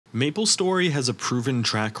MapleStory has a proven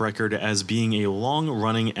track record as being a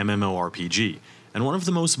long-running MMORPG, and one of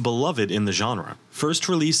the most beloved in the genre. First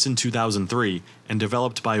released in 2003 and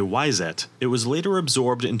developed by YZ, it was later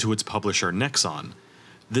absorbed into its publisher Nexon.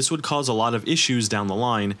 This would cause a lot of issues down the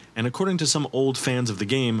line, and according to some old fans of the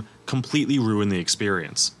game, completely ruin the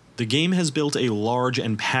experience. The game has built a large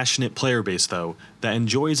and passionate player base though, that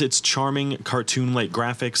enjoys its charming, cartoon-like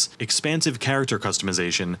graphics, expansive character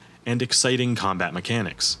customization, and exciting combat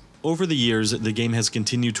mechanics. Over the years, the game has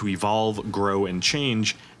continued to evolve, grow, and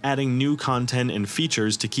change, adding new content and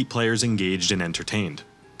features to keep players engaged and entertained.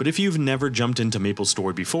 But if you've never jumped into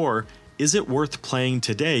MapleStory before, is it worth playing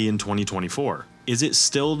today in 2024? Is it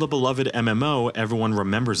still the beloved MMO everyone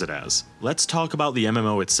remembers it as? Let's talk about the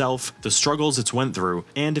MMO itself, the struggles it's went through,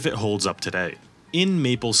 and if it holds up today. In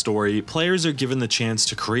MapleStory, players are given the chance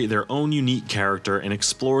to create their own unique character and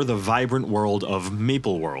explore the vibrant world of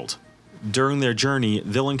Maple World. During their journey,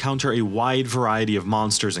 they'll encounter a wide variety of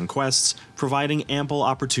monsters and quests, providing ample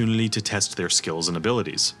opportunity to test their skills and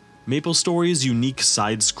abilities. MapleStory's unique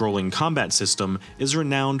side-scrolling combat system is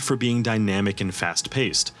renowned for being dynamic and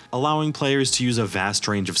fast-paced, allowing players to use a vast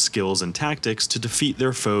range of skills and tactics to defeat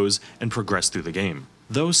their foes and progress through the game.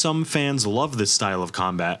 Though some fans love this style of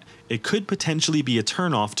combat, it could potentially be a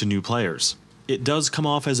turn-off to new players. It does come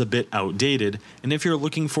off as a bit outdated, and if you're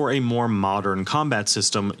looking for a more modern combat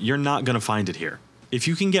system, you're not going to find it here. If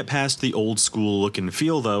you can get past the old school look and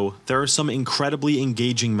feel though, there are some incredibly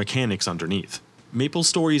engaging mechanics underneath.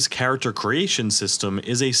 MapleStory's character creation system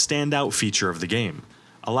is a standout feature of the game,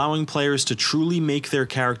 allowing players to truly make their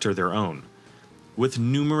character their own. With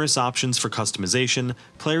numerous options for customization,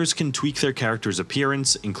 players can tweak their character's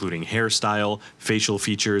appearance, including hairstyle, facial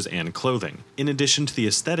features, and clothing. In addition to the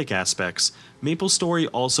aesthetic aspects, MapleStory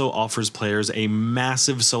also offers players a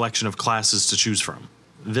massive selection of classes to choose from.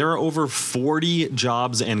 There are over 40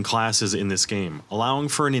 jobs and classes in this game, allowing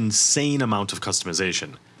for an insane amount of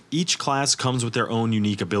customization. Each class comes with their own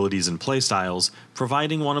unique abilities and playstyles,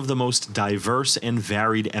 providing one of the most diverse and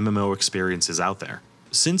varied MMO experiences out there.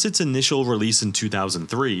 Since its initial release in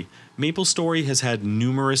 2003, MapleStory has had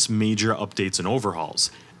numerous major updates and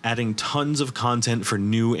overhauls, adding tons of content for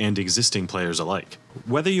new and existing players alike.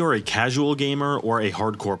 Whether you're a casual gamer or a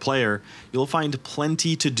hardcore player, you'll find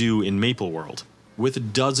plenty to do in Maple World.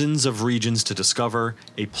 With dozens of regions to discover,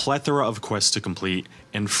 a plethora of quests to complete,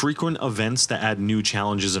 and frequent events that add new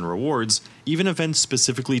challenges and rewards, even events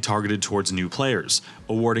specifically targeted towards new players,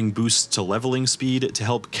 awarding boosts to leveling speed to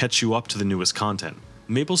help catch you up to the newest content.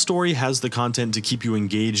 MapleStory has the content to keep you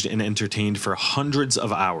engaged and entertained for hundreds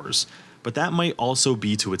of hours, but that might also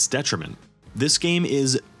be to its detriment. This game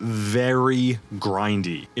is very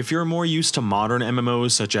grindy. If you're more used to modern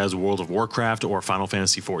MMOs such as World of Warcraft or Final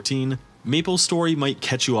Fantasy XIV, MapleStory might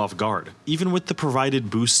catch you off guard. Even with the provided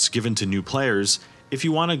boosts given to new players, if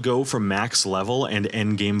you want to go for max level and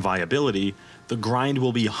endgame viability, the grind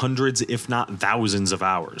will be hundreds if not thousands of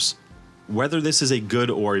hours. Whether this is a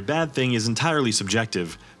good or a bad thing is entirely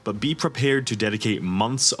subjective, but be prepared to dedicate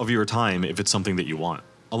months of your time if it's something that you want.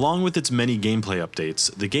 Along with its many gameplay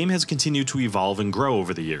updates, the game has continued to evolve and grow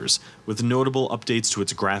over the years, with notable updates to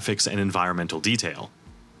its graphics and environmental detail.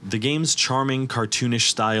 The game's charming, cartoonish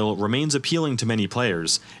style remains appealing to many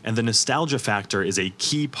players, and the nostalgia factor is a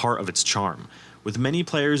key part of its charm, with many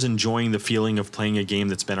players enjoying the feeling of playing a game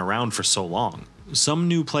that's been around for so long. Some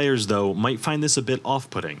new players, though, might find this a bit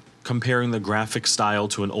off-putting, comparing the graphic style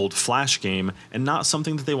to an old Flash game and not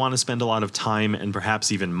something that they want to spend a lot of time and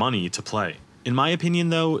perhaps even money to play. In my opinion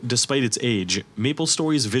though, despite its age,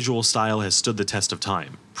 MapleStory's visual style has stood the test of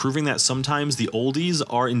time, proving that sometimes the oldies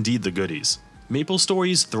are indeed the goodies.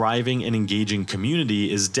 MapleStory's thriving and engaging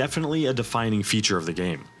community is definitely a defining feature of the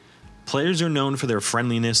game. Players are known for their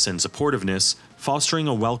friendliness and supportiveness, fostering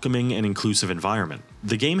a welcoming and inclusive environment.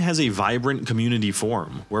 The game has a vibrant community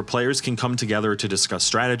forum, where players can come together to discuss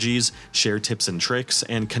strategies, share tips and tricks,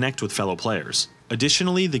 and connect with fellow players.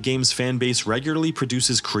 Additionally, the game's fanbase regularly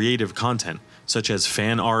produces creative content, such as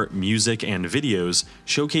fan art, music, and videos,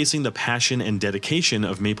 showcasing the passion and dedication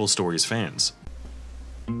of MapleStory's fans.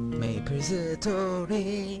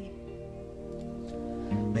 MapleStory,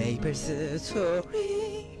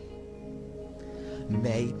 MapleStory,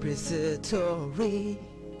 MapleStory.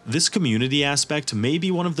 This community aspect may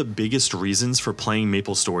be one of the biggest reasons for playing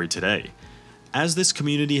MapleStory today. As this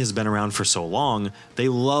community has been around for so long, they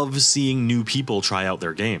love seeing new people try out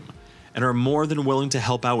their game, and are more than willing to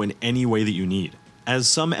help out in any way that you need. As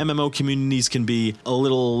some MMO communities can be a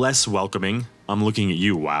little less welcoming, I'm looking at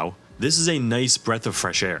you, WoW, this is a nice breath of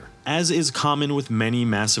fresh air. As is common with many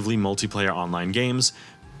massively multiplayer online games,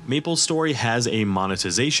 MapleStory has a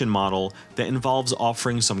monetization model that involves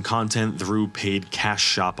offering some content through paid cash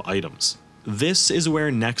shop items. This is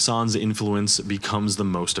where Nexon's influence becomes the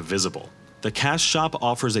most visible. The cash shop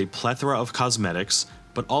offers a plethora of cosmetics,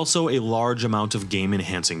 but also a large amount of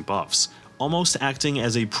game-enhancing buffs, almost acting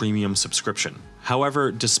as a premium subscription.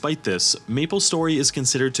 However, despite this, MapleStory is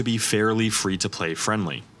considered to be fairly free-to-play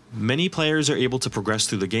friendly. Many players are able to progress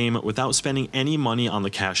through the game without spending any money on the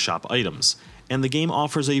cash shop items, and the game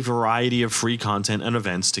offers a variety of free content and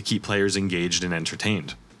events to keep players engaged and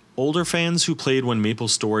entertained. Older fans who played when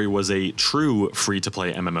MapleStory was a true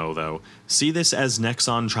free-to-play MMO, though, see this as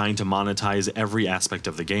Nexon trying to monetize every aspect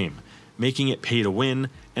of the game, making it pay to win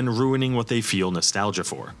and ruining what they feel nostalgia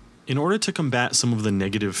for. In order to combat some of the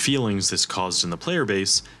negative feelings this caused in the player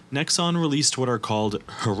base, Nexon released what are called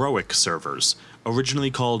heroic servers,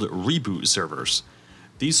 originally called reboot servers.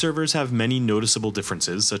 These servers have many noticeable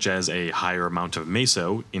differences, such as a higher amount of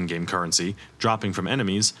meso, in-game currency, dropping from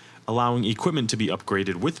enemies, allowing equipment to be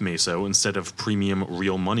upgraded with meso instead of premium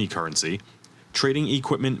real money currency. Trading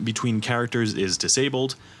equipment between characters is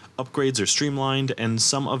disabled, upgrades are streamlined, and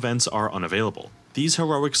some events are unavailable. These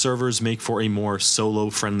heroic servers make for a more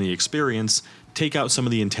solo-friendly experience, take out some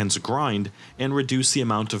of the intense grind, and reduce the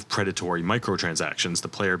amount of predatory microtransactions the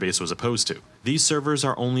player base was opposed to. These servers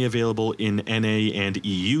are only available in NA and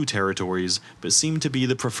EU territories, but seem to be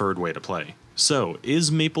the preferred way to play. So,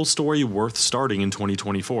 is MapleStory worth starting in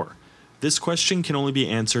 2024? This question can only be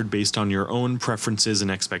answered based on your own preferences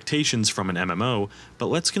and expectations from an MMO, but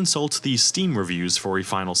let's consult the Steam reviews for a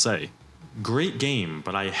final say. Great game,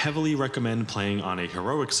 but I heavily recommend playing on a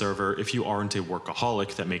heroic server if you aren't a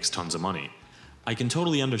workaholic that makes tons of money. I can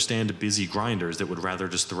totally understand busy grinders that would rather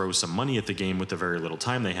just throw some money at the game with the very little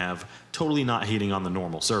time they have, totally not hating on the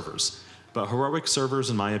normal servers. But heroic servers,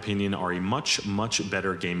 in my opinion, are a much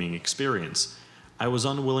better gaming experience. I was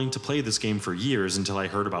unwilling to play this game for years until I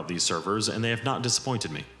heard about these servers, and they have not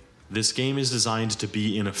disappointed me. This game is designed to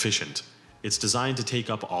be inefficient. It's designed to take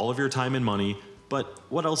up all of your time and money, but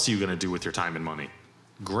what else are you gonna do with your time and money?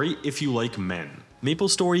 Great if you like men.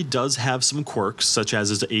 MapleStory does have some quirks, such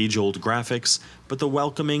as its age-old graphics, but the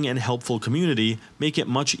welcoming and helpful community make it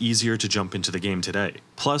much easier to jump into the game today.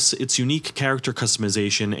 Plus, its unique character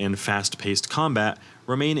customization and fast-paced combat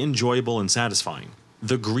remain enjoyable and satisfying.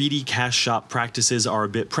 The greedy cash shop practices are a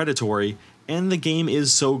bit predatory, and the game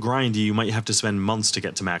is so grindy you might have to spend months to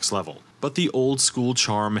get to max level, but the old-school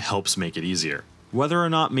charm helps make it easier. Whether or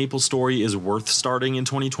not MapleStory is worth starting in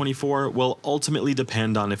 2024 will ultimately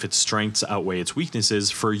depend on if its strengths outweigh its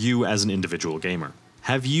weaknesses for you as an individual gamer.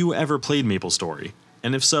 Have you ever played MapleStory?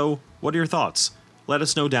 And if so, what are your thoughts? Let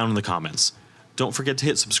us know down in the comments. Don't forget to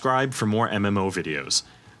hit subscribe for more MMO videos.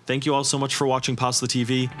 Thank you all so much for watching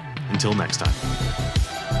PosllaTV. Until next time.